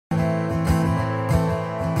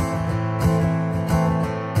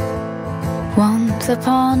Once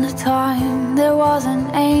upon a time there was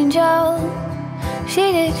an angel.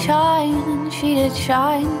 She did shine, and she did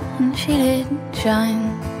shine, and she did shine.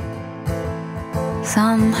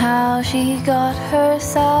 Somehow she got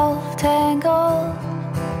herself tangled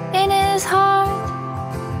in his heart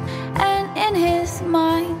and in his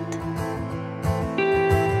mind.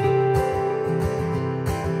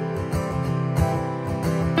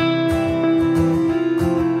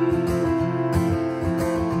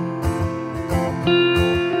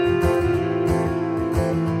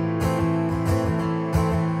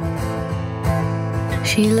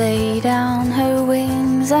 She lay down her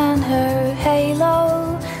wings and her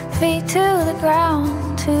halo, feet to the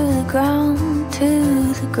ground, to the ground, to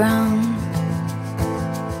the ground.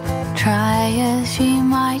 Try as she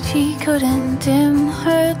might, she couldn't dim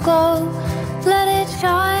her glow. Let it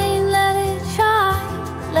shine, let it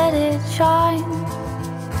shine, let it shine.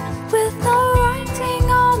 With no writing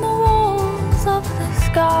on the walls of the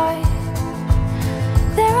sky,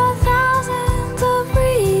 there are thousands of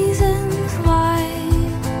reasons why.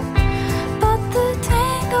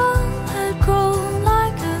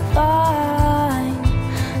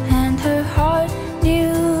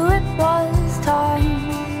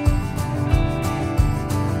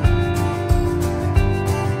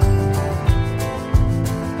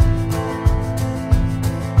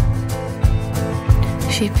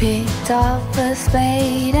 She picked up a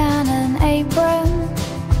spade and an apron,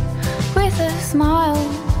 with a smile,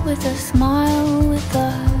 with a smile, with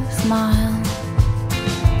a smile.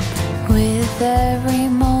 With every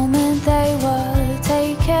moment they were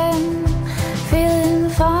taken, feeling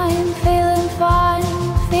fine, feeling fine,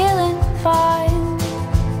 feeling fine.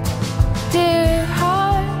 Dear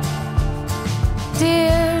heart,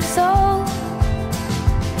 dear soul,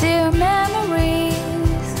 dear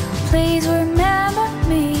memories, please remember